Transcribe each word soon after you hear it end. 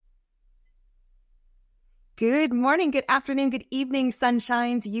Good morning, good afternoon, good evening,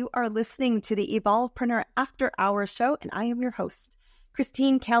 sunshines. You are listening to the Evolvepreneur After Hours show, and I am your host,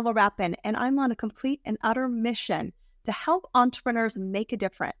 Christine Campbell-Rappin, and I'm on a complete and utter mission to help entrepreneurs make a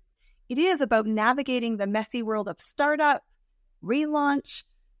difference. It is about navigating the messy world of startup, relaunch,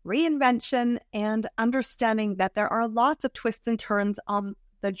 reinvention, and understanding that there are lots of twists and turns on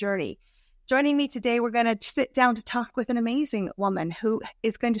the journey. Joining me today, we're going to sit down to talk with an amazing woman who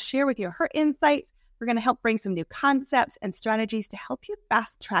is going to share with you her insights. We're going to help bring some new concepts and strategies to help you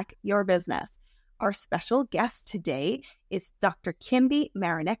fast track your business. Our special guest today is Dr. Kimby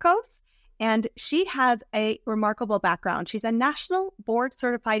Marinekos, and she has a remarkable background. She's a national board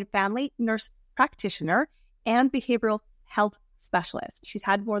certified family nurse practitioner and behavioral health specialist. She's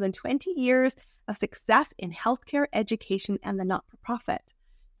had more than 20 years of success in healthcare, education, and the not-for-profit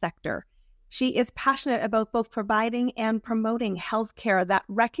sector. She is passionate about both providing and promoting healthcare that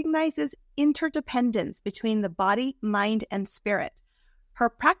recognizes interdependence between the body, mind, and spirit. Her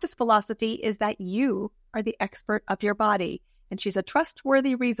practice philosophy is that you are the expert of your body, and she's a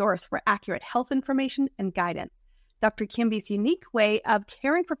trustworthy resource for accurate health information and guidance. Dr. Kimby's unique way of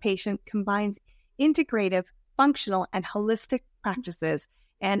caring for patients combines integrative, functional, and holistic practices,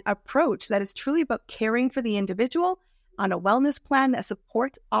 an approach that is truly about caring for the individual on a wellness plan that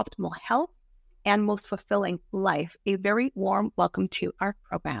supports optimal health and most fulfilling life. A very warm welcome to our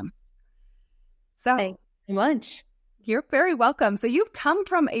program. So, thank you much. You're very welcome. So you've come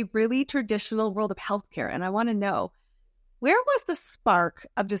from a really traditional world of healthcare, and I want to know, where was the spark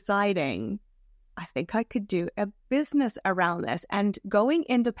of deciding, I think I could do a business around this and going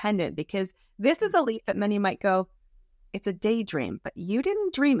independent? Because this is a leap that many might go, it's a daydream, but you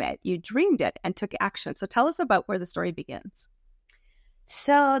didn't dream it. You dreamed it and took action. So tell us about where the story begins.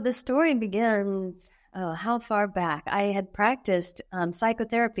 So the story begins, how far back? I had practiced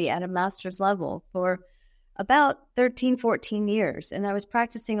psychotherapy at a master's level for about 13, 14 years, and I was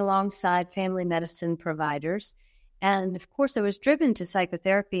practicing alongside family medicine providers. And of course, I was driven to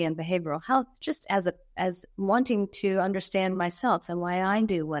psychotherapy and behavioral health just as wanting to understand myself and why I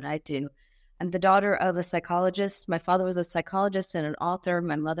do what I do. I'm the daughter of a psychologist. My father was a psychologist and an author.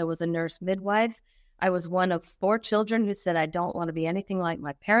 My mother was a nurse midwife. I was one of 4 children who said, I don't want to be anything like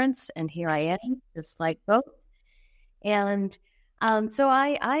my parents. And here I am, just like both. And so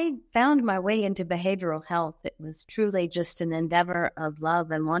I found my way into behavioral health. It was truly just an endeavor of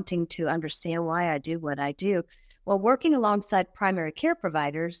love and wanting to understand why I do what I do. Well, working alongside primary care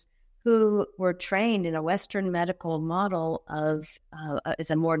providers who were trained in a Western medical model of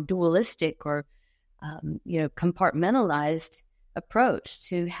as a more dualistic or compartmentalized approach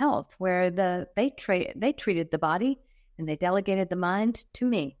to health, where they treated the body and they delegated the mind to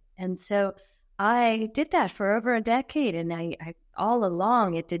me. And so I did that for over a decade, and I all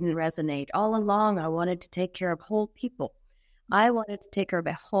along it didn't resonate. All along I wanted to take care of whole people. I wanted to take care of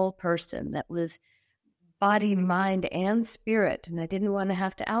a whole person that was body, mind, and spirit, and I didn't want to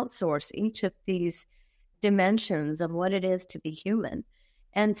have to outsource each of these dimensions of what it is to be human.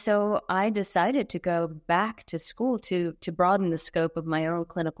 And so I decided to go back to school to broaden the scope of my own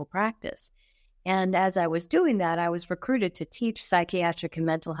clinical practice. And as I was doing that, I was recruited to teach psychiatric and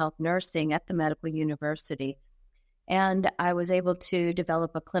mental health nursing at the medical university. And I was able to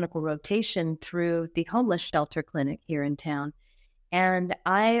develop a clinical rotation through the homeless shelter clinic here in town. And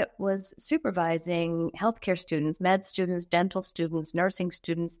I was supervising healthcare students, med students, dental students, nursing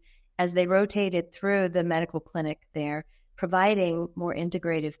students, as they rotated through the medical clinic there, providing more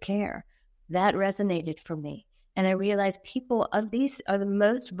integrative care. That resonated for me. And I realized people of these are the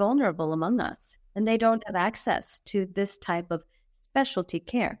most vulnerable among us, and they don't have access to this type of specialty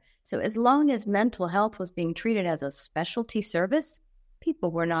care. So as long as mental health was being treated as a specialty service,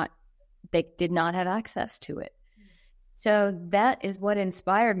 they did not have access to it. So that is what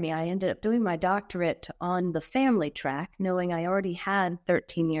inspired me. I ended up doing my doctorate on the family track, knowing I already had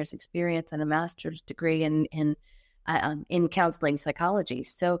 13 years experience and a master's degree in counseling psychology.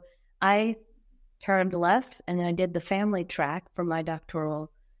 So I turned left and I did the family track for my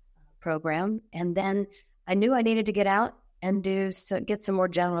doctoral program. And then I knew I needed to get out and get some more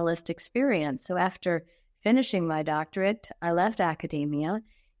generalist experience. So after finishing my doctorate, I left academia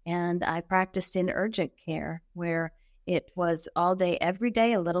and I practiced in urgent care, where it was all day, every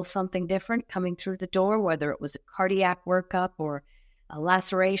day, a little something different coming through the door, whether it was a cardiac workup or a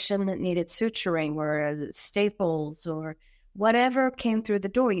laceration that needed suturing or staples or whatever came through the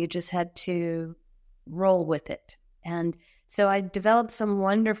door. You just had to roll with it. And so I developed some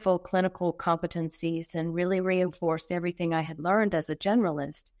wonderful clinical competencies and really reinforced everything I had learned as a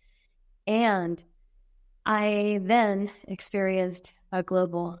generalist. And I then experienced a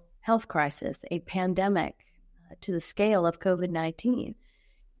global health crisis, a pandemic, to the scale of COVID-19.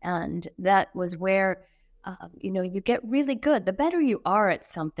 And that was where, you get really good. The better you are at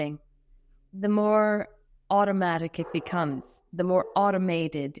something, the more automatic it becomes, the more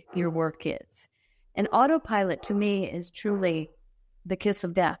automated your work is. And autopilot to me is truly the kiss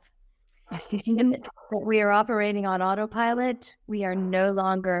of death. And we are operating on autopilot. We are no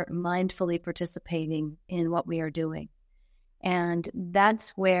longer mindfully participating in what we are doing. And that's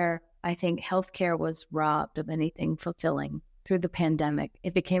where I think healthcare was robbed of anything fulfilling through the pandemic.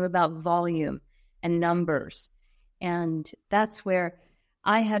 It became about volume and numbers. And that's where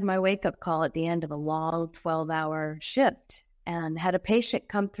I had my wake-up call at the end of a long 12-hour shift and had a patient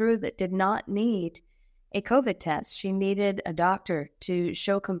come through that did not need a COVID test. She needed a doctor to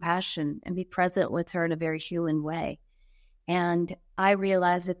show compassion and be present with her in a very human way. And I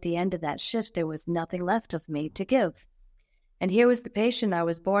realized at the end of that shift, there was nothing left of me to give. And here was the patient I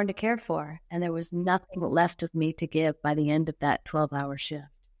was born to care for, and there was nothing left of me to give by the end of that 12-hour shift.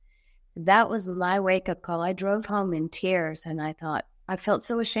 So that was my wake-up call. I drove home in tears, and I thought, I felt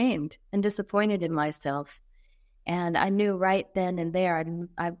so ashamed and disappointed in myself. And I knew right then and there,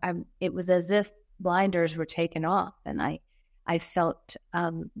 it was as if blinders were taken off, and I felt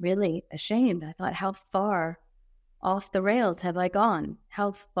really ashamed. I thought, how far off the rails have I gone?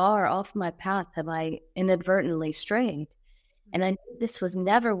 How far off my path have I inadvertently strayed? And I knew this was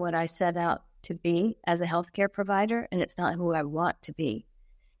never what I set out to be as a healthcare provider, and it's not who I want to be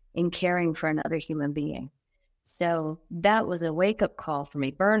in caring for another human being. So that was a wake-up call for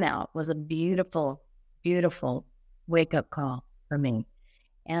me. Burnout was a beautiful, beautiful wake-up call for me.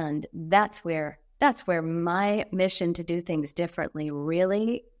 And that's where my mission to do things differently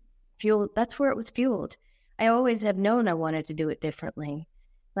really fueled. That's where it was fueled. I always have known I wanted to do it differently.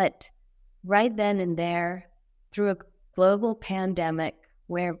 But right then and there, through a global pandemic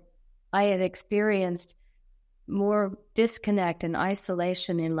where I had experienced more disconnect and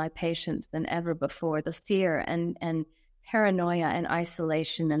isolation in my patients than ever before, the fear and paranoia and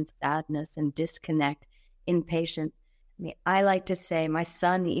isolation and sadness and disconnect in patients. I mean, I like to say, my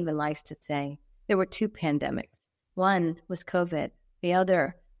son even likes to say, there were two pandemics. One was COVID. The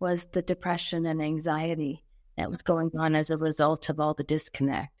other was the depression and anxiety that was going on as a result of all the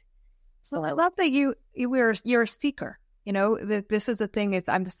disconnect. So I love that you're a seeker. You know, this is the thing is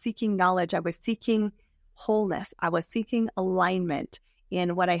I'm seeking knowledge. I was seeking wholeness. I was seeking alignment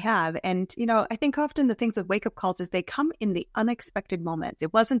in what I have. And, I think often the things with wake-up calls is they come in the unexpected moments.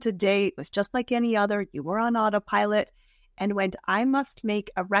 It wasn't a day. It was just like any other. You were on autopilot. And when I must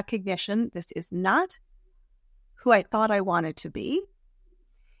make a recognition, this is not who I thought I wanted to be.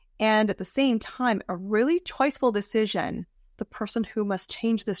 And at the same time, a really choiceful decision, the person who must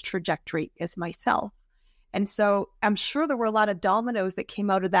change this trajectory is myself. And so I'm sure there were a lot of dominoes that came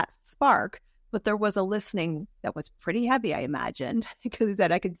out of that spark, but there was a listening that was pretty heavy, I imagined, because he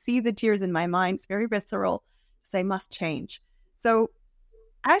said, I could see the tears in my mind. It's very visceral. So I must change. So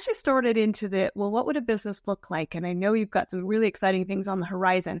as you started into what would a business look like? And I know you've got some really exciting things on the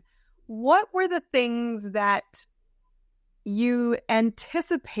horizon. What were the things that you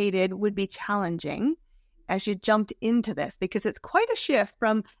anticipated would be challenging as you jumped into this? Because it's quite a shift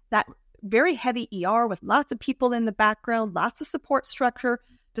from that very heavy ER with lots of people in the background, lots of support structure,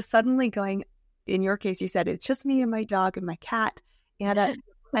 to suddenly going, in your case, you said, it's just me and my dog and my cat, and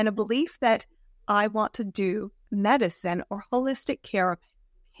a belief that I want to do medicine or holistic care of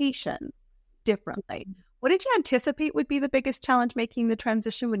patients differently. What did you anticipate would be the biggest challenge making the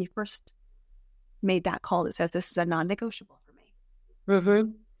transition when you first made that call that says this is a non-negotiable for me?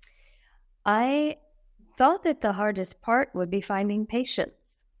 Mm-hmm. I thought that the hardest part would be finding patients.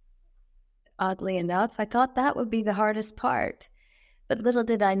 Oddly enough, I thought that would be the hardest part. But little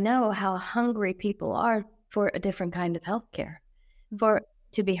did I know how hungry people are for a different kind of healthcare, for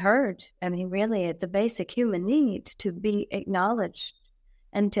to be heard. I mean, really, it's a basic human need to be acknowledged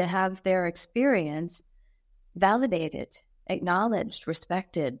and to have their experience validated, acknowledged,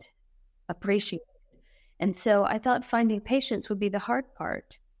 respected, appreciated. And so I thought finding patients would be the hard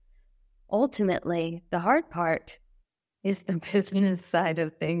part. Ultimately, the hard part is the business side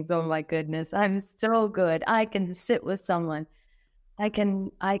of things. Oh my goodness, I'm so good. I can sit with someone. I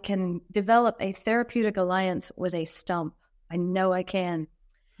can develop a therapeutic alliance with a stump. I know I can.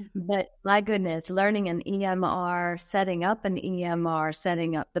 But my goodness, learning an EMR, setting up an EMR,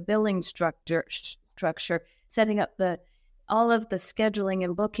 setting up the billing structure, setting up all of the scheduling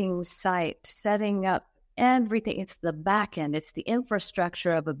and booking site, setting up everything. It's the back end. It's the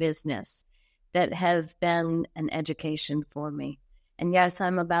infrastructure of a business that has been an education for me. And yes,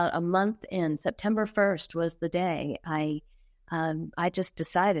 I'm about a month in. September 1st was the day I just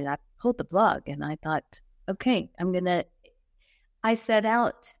decided, I pulled the plug, and I thought, okay, I set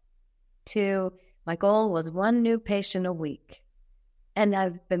out my goal was 1 new patient a week. And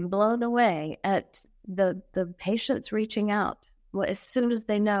I've been blown away at the patients reaching out as soon as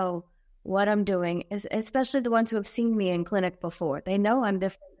they know what I'm doing, especially the ones who have seen me in clinic before. They know I'm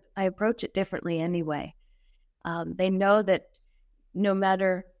different. I approach it differently anyway. They know that no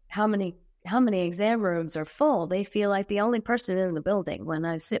matter how many exam rooms are full, they feel like the only person in the building when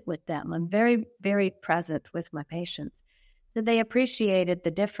I sit with them. I'm very, very present with my patients. So they appreciated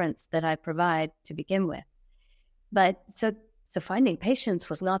the difference that I provide to begin with. But so finding patients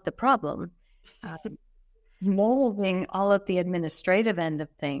was not the problem. Molding all of the administrative end of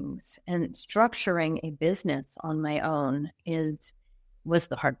things and structuring a business on my own was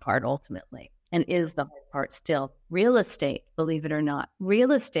the hard part ultimately, and is the hard part still. Real estate, believe it or not,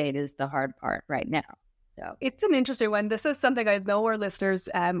 real estate is the hard part right now. So it's an interesting one. This is something I know our listeners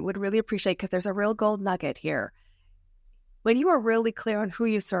would really appreciate, because there's a real gold nugget here. When you are really clear on who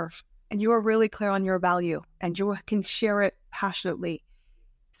you serve, and you are really clear on your value, and you can share it passionately,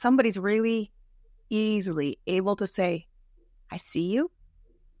 somebody's really easily able to say, I see you,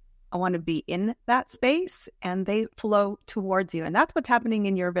 I want to be in that space, and they flow towards you. And that's what's happening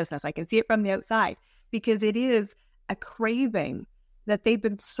in your business. I can see it from the outside, because it is a craving that they've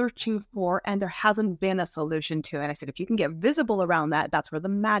been searching for, and there hasn't been a solution to it. And I said, if you can get visible around that, that's where the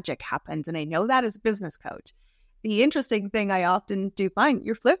magic happens. And I know that as a business coach. The interesting thing I often do find,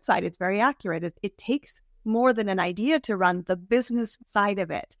 your flip side, it's very accurate. It takes more than an idea to run the business side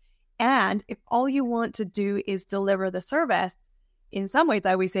of it. And if all you want to do is deliver the service, in some ways,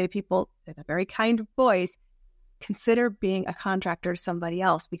 I always say to people with a very kind voice, consider being a contractor to somebody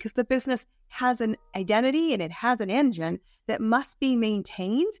else, because the business has an identity and it has an engine that must be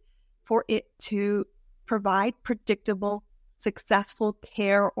maintained for it to provide predictable, successful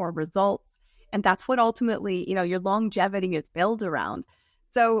care or results. And that's what ultimately, your longevity is built around.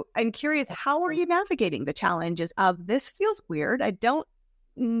 So I'm curious, how are you navigating the challenges of this feels weird? I don't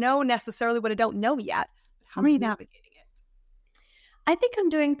know necessarily what I don't know yet. How are you navigating it? I think I'm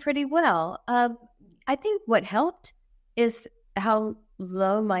doing pretty well. I think what helped is how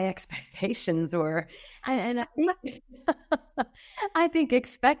low my expectations were. And I think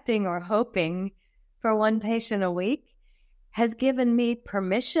expecting or hoping for 1 patient a week has given me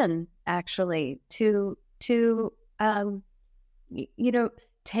permission, actually, to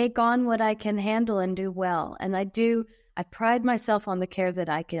take on what I can handle and do well. And I pride myself on the care that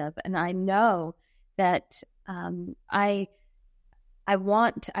I give, and I know that I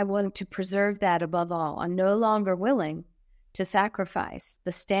want to preserve that above all. I'm no longer willing to sacrifice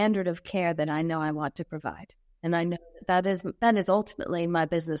the standard of care that I know I want to provide. And I know that is ultimately my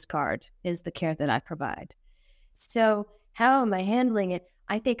business card, is the care that I provide. So how am I handling it?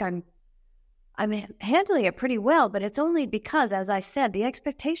 I think I'm handling it pretty well, but it's only because, as I said, the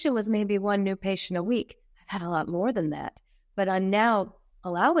expectation was maybe 1 new patient a week. I've had a lot more than that, but I'm now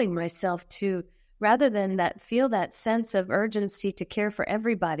allowing myself to, rather than feel that sense of urgency to care for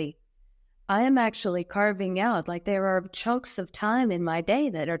everybody, I am actually carving out, like, there are chunks of time in my day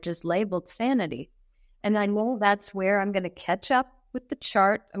that are just labeled sanity. And I know that's where I'm going to catch up with the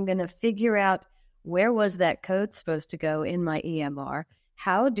chart. I'm going to figure out, where was that code supposed to go in my EMR?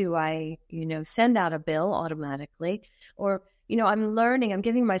 How do I, send out a bill automatically? Or, I'm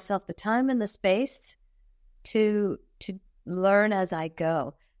giving myself the time and the space to learn as I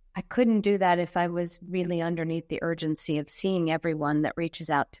go. I couldn't do that if I was really underneath the urgency of seeing everyone that reaches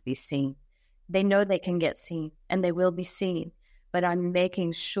out to be seen. They know they can get seen, and they will be seen. But I'm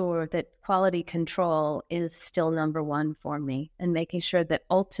making sure that quality control is still number 1 for me, and making sure that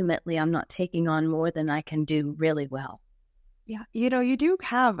ultimately I'm not taking on more than I can do really well. Yeah, you do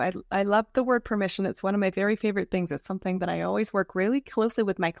have, I love the word permission. It's one of my very favorite things. It's something that I always work really closely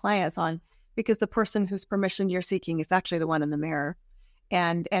with my clients on, because the person whose permission you're seeking is actually the one in the mirror.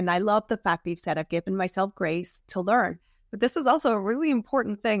 And I love the fact that you've said, I've given myself grace to learn. But this is also a really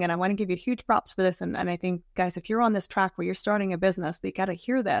important thing, and I want to give you huge props for this. And I think, guys, if you're on this track where you're starting a business, you got to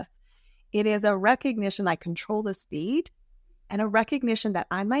hear this. It is a recognition I control the speed, and a recognition that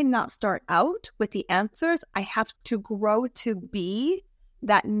I might not start out with the answers. I have to grow to be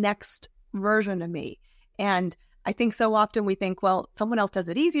that next version of me. And I think so often we think, well, someone else does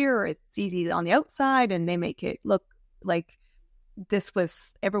it easier, or it's easy on the outside, and they make it look like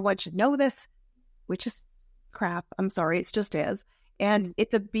everyone should know this, which is crap. I'm sorry. It just is. And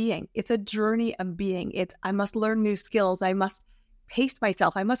it's a being. It's a journey of being. I must learn new skills. I must pace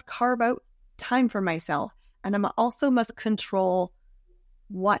myself. I must carve out time for myself. And I also must control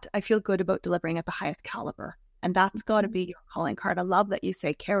what I feel good about delivering at the highest caliber. And that's got to be your calling card. I love that you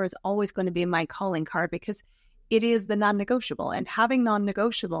say care is always going to be my calling card, because it is the non-negotiable. And having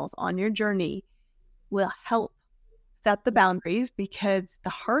non-negotiables on your journey will help set the boundaries, because the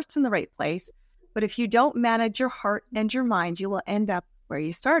heart's in the right place. But if you don't manage your heart and your mind, you will end up where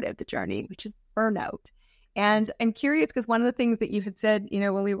you started the journey, which is burnout. And I'm curious, because one of the things that you had said,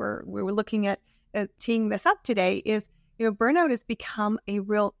 when we were looking at teeing this up today is, burnout has become a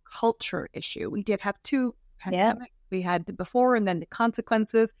real culture issue. We did have two pandemics. We had the before and then the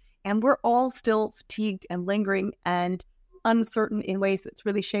consequences, and we're all still fatigued and lingering and uncertain in ways that's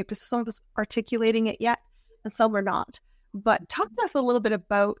really shaped us. Some of us articulating it yet, and some are not. But talk to us a little bit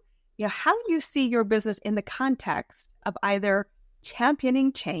about, how do you see your business in the context of either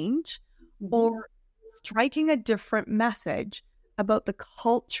championing change or striking a different message about the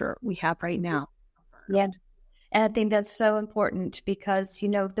culture we have right now? Yeah. And I think that's so important, because,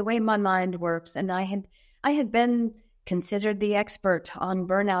 the way my mind works, and I had been considered the expert on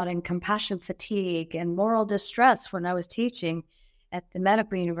burnout and compassion fatigue and moral distress when I was teaching at the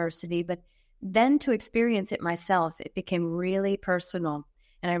medical university. But then to experience it myself, it became really personal.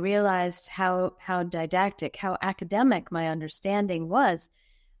 And I realized how didactic, how academic my understanding was.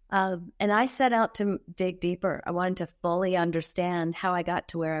 And I set out to dig deeper. I wanted to fully understand how I got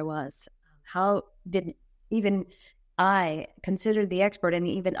to where I was. How did even I, considered the expert, and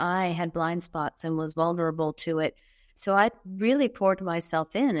even I had blind spots and was vulnerable to it. So I really poured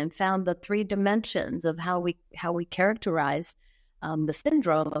myself in and found the 3 dimensions of how we characterize the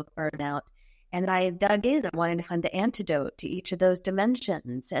syndrome of burnout. And I dug in. I wanted to find the antidote to each of those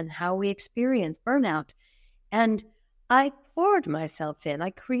dimensions and how we experience burnout. And I poured myself in.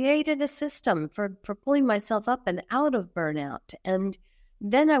 I created a system for pulling myself up and out of burnout. And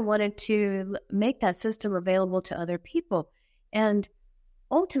then I wanted to make that system available to other people. And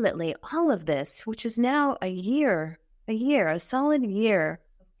ultimately, all of this, which is now a solid year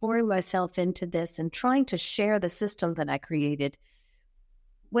of pouring myself into this and trying to share the system that I created.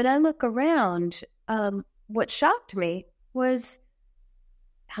 When I look around, what shocked me was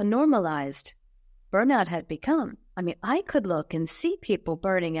how normalized burnout had become. I mean, I could look and see people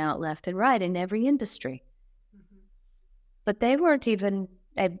burning out left and right in every industry. But they weren't even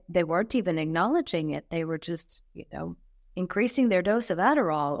acknowledging it. They were just, increasing their dose of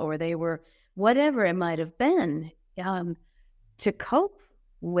Adderall, or they were whatever it might have been to cope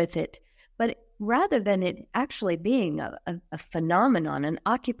with it. But rather than it actually being a phenomenon, an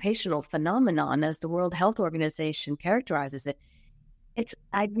occupational phenomenon, as the World Health Organization characterizes it,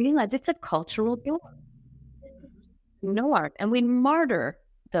 I realize it's a cultural norm. And we martyr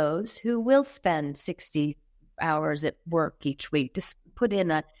those who will spend 60 hours at work each week, just put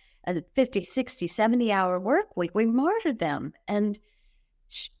in a 50, 60, 70-hour work week. We martyr them. And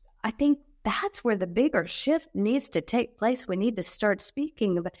I think that's where the bigger shift needs to take place. We need to start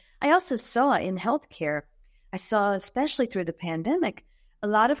speaking about. I also saw in healthcare, especially through the pandemic, a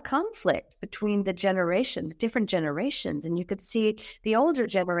lot of conflict between the different generations. And you could see the older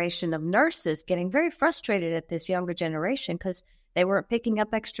generation of nurses getting very frustrated at this younger generation because they weren't picking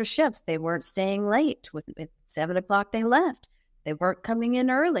up extra shifts. They weren't staying late. At 7 o'clock, they left. They weren't coming in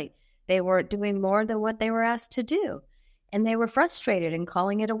early. They weren't doing more than what they were asked to do. And they were frustrated and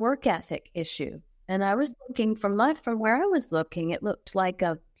calling it a work ethic issue. And I was looking from where I was looking, it looked like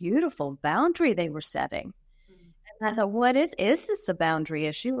a beautiful boundary they were setting. And I thought, is this a boundary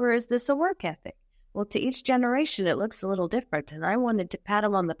issue, or is this a work ethic? Well, to each generation, it looks a little different. And I wanted to pat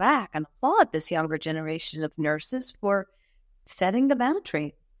them on the back and applaud this younger generation of nurses for setting the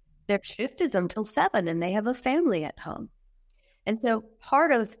boundary. Their shift is until 7 and they have a family at home. And so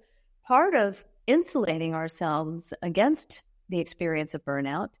part of insulating ourselves against the experience of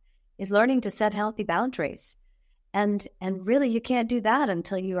burnout is learning to set healthy boundaries. And really, you can't do that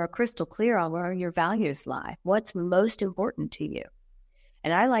until you are crystal clear on where your values lie, what's most important to you.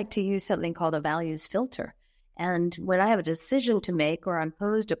 And I like to use something called a values filter. And when I have a decision to make, or I'm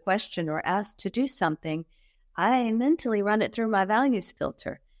posed a question or asked to do something, I mentally run it through my values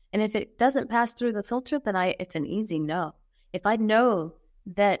filter. And if it doesn't pass through the filter, then it's an easy no. If I know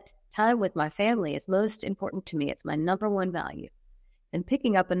that time with my family is most important to me, it's my number one value, then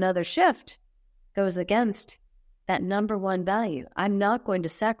picking up another shift goes against that number one value. I'm not going to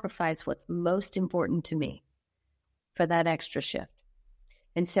sacrifice what's most important to me for that extra shift.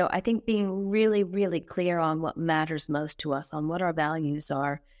 And so I think being really, really clear on what matters most to us, on what our values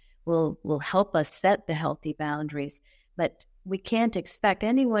are, will help us set the healthy boundaries. But we can't expect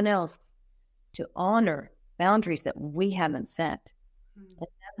anyone else to honor boundaries that we haven't set. And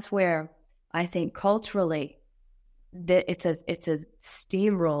that's where I think culturally that it's a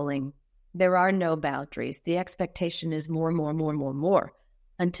steamrolling there are no boundaries. The expectation is more, more, more, more, more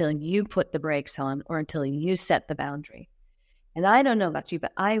until you put the brakes on or until you set the boundary. And I don't know about you,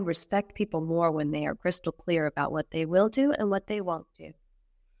 but I respect people more when they are crystal clear about what they will do and what they won't do.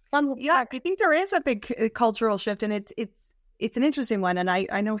 Yeah, I think there is a big cultural shift, and it's an interesting one. And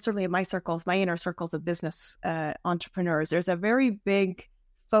I know certainly in my circles, my inner circles of business entrepreneurs, there's a very big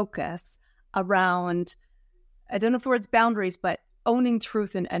focus around, I don't know if the word's boundaries, but owning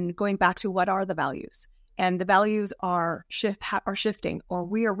truth and going back to what are the values. And the values are shifting, or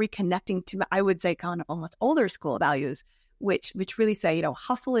we are reconnecting to, I would say, kind of almost older school values, which really say,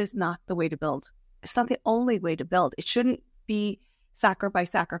 hustle is not the way to build. It's not the only way to build. It shouldn't be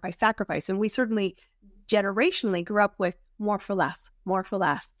sacrifice. And we certainly generationally grew up with more for less,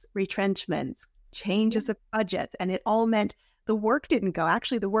 retrenchments, changes of budgets. And it all meant the work didn't go.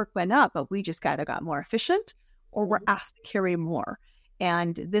 Actually, the work went up, but we just kind of got more efficient, or we're asked to carry more.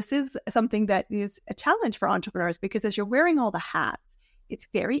 And this is something that is a challenge for entrepreneurs, because as you're wearing all the hats, it's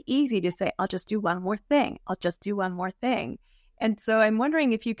very easy to say, I'll just do one more thing. And so I'm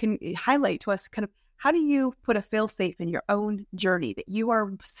wondering if you can highlight to us kind of, how do you put a fail-safe in your own journey that you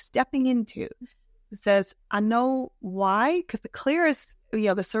are stepping into that says, I know why? Because the clearest,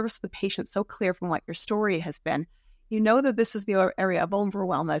 the service to the patient, so clear from what your story has been. You know that this is the area of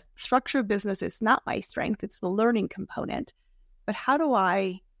overwhelm. The structure of business is not my strength. It's the learning component. But how do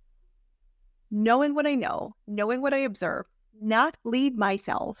I, knowing what I know, knowing what I observe, not lead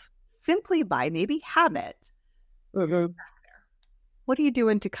myself simply by maybe habit? Mm-hmm. What are you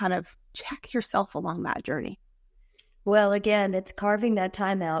doing to kind of check yourself along that journey? Well, again, it's carving that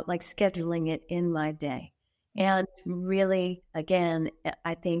time out, like scheduling it in my day. And really, again,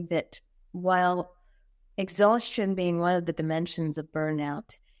 I think that while exhaustion being one of the dimensions of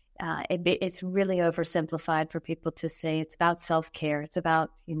burnout, it's really oversimplified for people to say it's about self-care. It's about,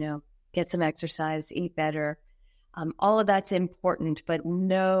 get some exercise, eat better. All of that's important, but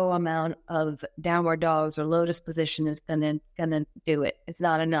no amount of downward dogs or lotus position is gonna do it. It's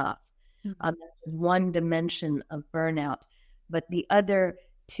not enough. That's one dimension of burnout. But the other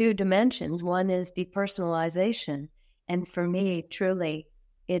two dimensions, one is depersonalization. And for me, truly,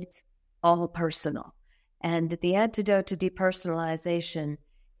 it's all personal. And the antidote to depersonalization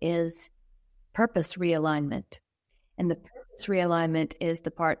is purpose realignment. And the purpose realignment is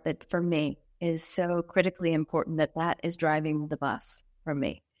the part that, for me, is so critically important, that is driving the bus for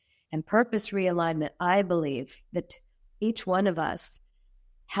me. And purpose realignment, I believe that each one of us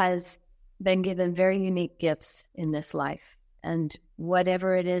has been given very unique gifts in this life. And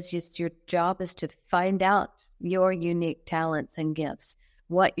whatever it is, just your job is to find out your unique talents and gifts,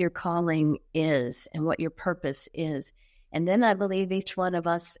 what your calling is and what your purpose is. And then I believe each one of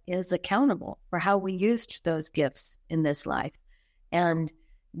us is accountable for how we used those gifts in this life. And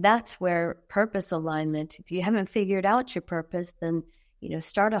that's where purpose alignment, if you haven't figured out your purpose, then,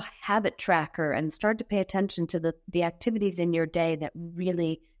 start a habit tracker and start to pay attention to the activities in your day that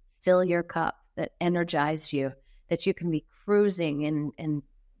really fill your cup, that energize you, that you can be cruising. And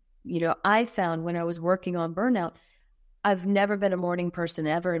I found when I was working on burnout, I've never been a morning person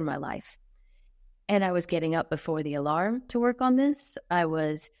ever in my life. And I was getting up before the alarm to work on this. I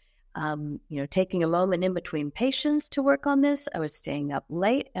was taking a moment in between patients to work on this. I was staying up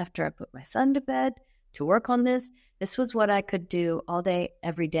late after I put my son to bed to work on this. This was what I could do all day,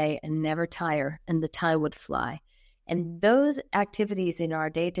 every day, and never tire, and the time would fly. And those activities in our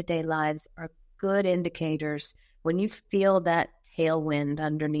day-to-day lives are good indicators. When you feel that tailwind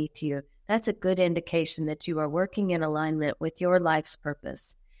underneath you, that's a good indication that you are working in alignment with your life's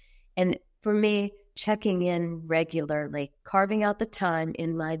purpose. And for me, checking in regularly, carving out the time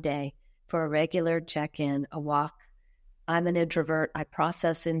in my day for a regular check-in, a walk. I'm an introvert. I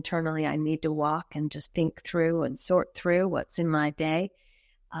process internally. I need to walk and just think through and sort through what's in my day.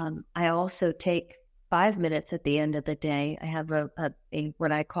 I also take 5 minutes at the end of the day. I have a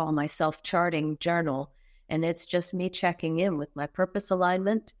what I call my self-charting journal, and it's just me checking in with my purpose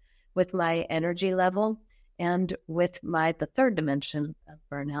alignment, with my energy level, and with the third dimension of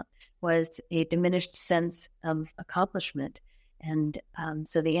burnout was a diminished sense of accomplishment. And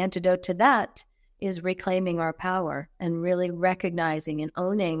so the antidote to that is reclaiming our power and really recognizing and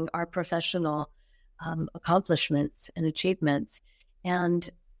owning our professional accomplishments and achievements. And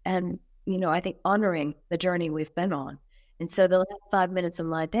I think honoring the journey we've been on. And so the last 5 minutes of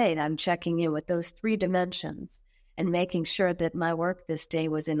my day, I'm checking in with those three dimensions and making sure that my work this day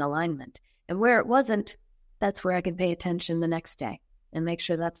was in alignment. And where it wasn't, that's where I can pay attention the next day and make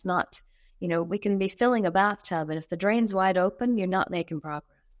sure that's not, we can be filling a bathtub, and if the drain's wide open, you're not making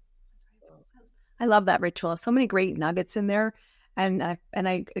progress. I love that ritual. So many great nuggets in there. And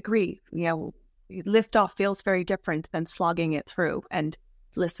I agree, liftoff feels very different than slogging it through. And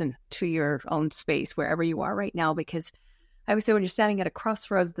listen to your own space wherever you are right now, because I would say when you're standing at a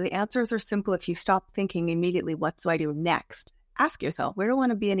crossroads, the answers are simple if you stop thinking immediately, what do I do next? Ask yourself, where do I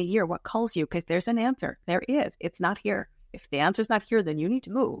want to be in a year? What calls you? Because there's an answer. There is. It's not here. If the answer's not here, then you need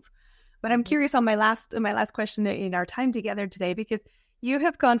to move. But I'm curious on my last question in our time together today, because you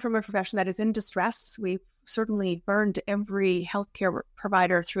have gone from a profession that is in distress. We've certainly burned every healthcare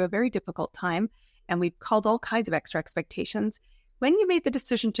provider through a very difficult time, and we've called all kinds of extra expectations. When you made the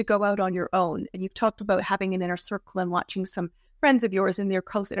decision to go out on your own, and you've talked about having an inner circle and watching some friends of yours in their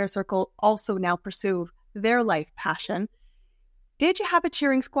close inner circle also now pursue their life passion, did you have a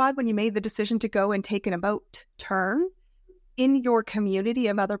cheering squad when you made the decision to go and take an about turn in your community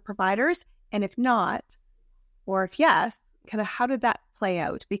of other providers? And if not, or if yes, kind of how did that play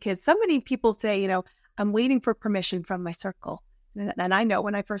out? Because so many people say, I'm waiting for permission from my circle. And I know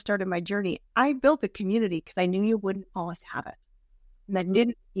when I first started my journey, I built a community because I knew you wouldn't always have it. And that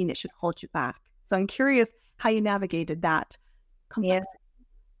didn't mean it should hold you back. So I'm curious how you navigated that complexity.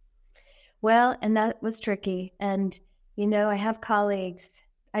 Yeah. Well, and that was tricky. And, I have colleagues.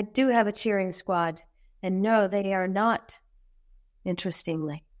 I do have a cheering squad. And no, they are not,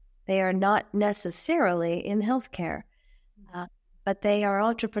 interestingly, they are not necessarily in healthcare. But they are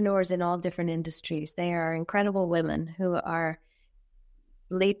entrepreneurs in all different industries. They are incredible women who are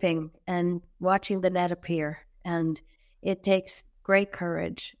leaping and watching the net appear. And it takes great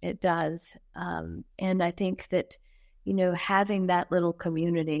courage. It does. And I think that, having that little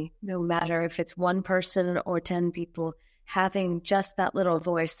community, no matter if it's one person or 10 people, having just that little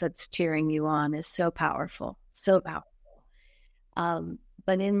voice that's cheering you on is so powerful, so powerful.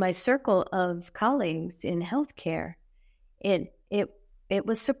 But in my circle of colleagues in healthcare, it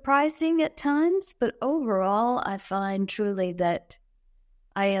was surprising at times, but overall, I find truly that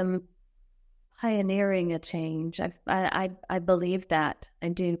I am pioneering a change. I believe that. I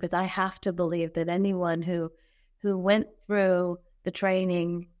do, because I have to believe that anyone who went through the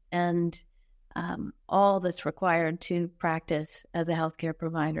training and all that's required to practice as a healthcare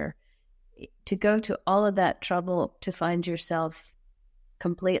provider, to go to all of that trouble to find yourself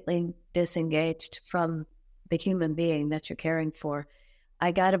completely disengaged from the human being that you're caring for.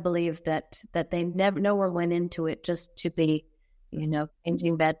 I got to believe that no one went into it just to be,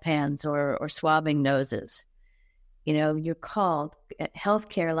 changing bedpans or swabbing noses. You're called.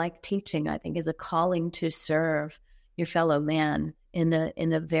 Healthcare, like teaching, I think, is a calling to serve your fellow man in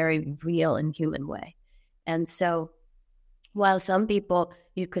a very real and human way. And so while some people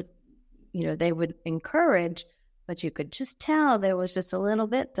you could, they would encourage, but you could just tell there was just a little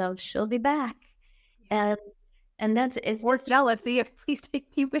bit of, she'll be back. And it's more jealousy if please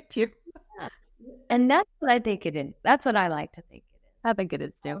take me with you. And that's what I think it is. That's what I like to think it is. I think it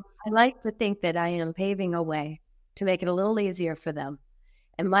is too. I like to think that I am paving a way to make it a little easier for them.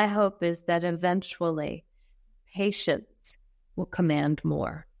 And my hope is that eventually patients will command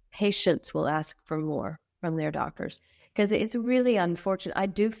more. Patients will ask for more from their doctors. Because it's really unfortunate. I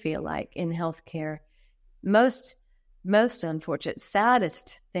do feel like in healthcare, most unfortunate,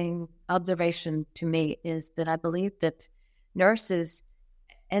 saddest observation to me is that I believe that nurses,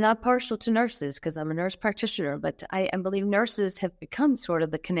 and I'm partial to nurses because I'm a nurse practitioner, but I believe nurses have become sort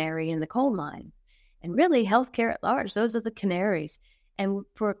of the canary in the coal mine. And really, healthcare at large, those are the canaries. And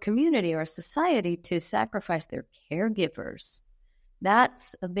for a community or a society to sacrifice their caregivers,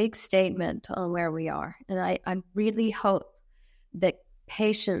 that's a big statement on where we are. And I really hope that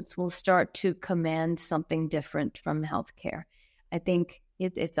patients will start to command something different from healthcare. I think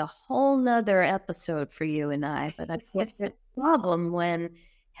it's a whole nother episode for you and I, but I think the problem when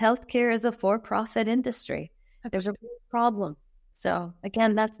healthcare is a for-profit industry. There's a problem. So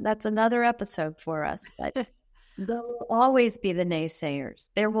again, that's another episode for us. But there will always be the naysayers.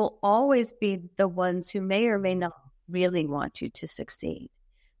 There will always be the ones who may or may not really want you to succeed.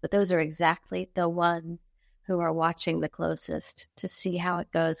 But those are exactly the ones who are watching the closest to see how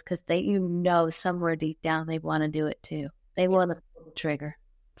it goes, because somewhere deep down they want to do it too. They want to pull the trigger.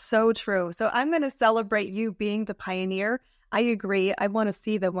 So true. So I'm going to celebrate you being the pioneer. I agree. I want to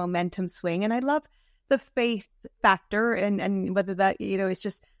see the momentum swing, and I love the faith factor, and whether that, it's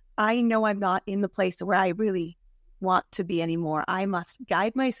just, I know I'm not in the place where I really want to be anymore. I must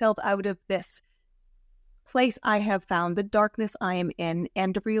guide myself out of this place I have found, the darkness I am in,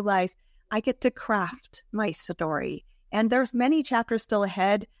 and to realize I get to craft my story. And there's many chapters still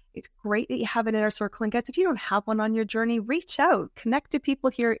ahead. It's great that you have an inner circle. And guys, if you don't have one on your journey, reach out, connect to people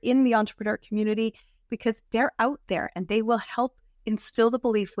here in the entrepreneur community, because they're out there and they will help instill the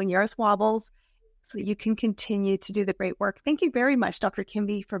belief when yours wobbles, so that you can continue to do the great work. Thank you very much, Dr.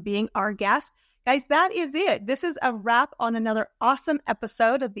 Kimby, for being our guest. Guys, that is it. This is a wrap on another awesome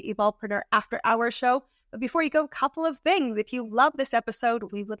episode of the Evolvepreneur After Hours show. But before you go, a couple of things. If you love this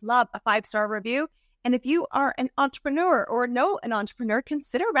episode, we would love a 5-star review. And if you are an entrepreneur or know an entrepreneur,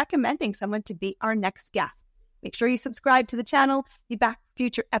 consider recommending someone to be our next guest. Make sure you subscribe to the channel, be back for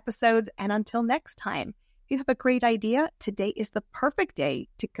future episodes. And until next time, if you have a great idea, today is the perfect day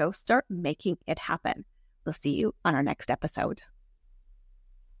to go start making it happen. We'll see you on our next episode.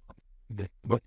 What?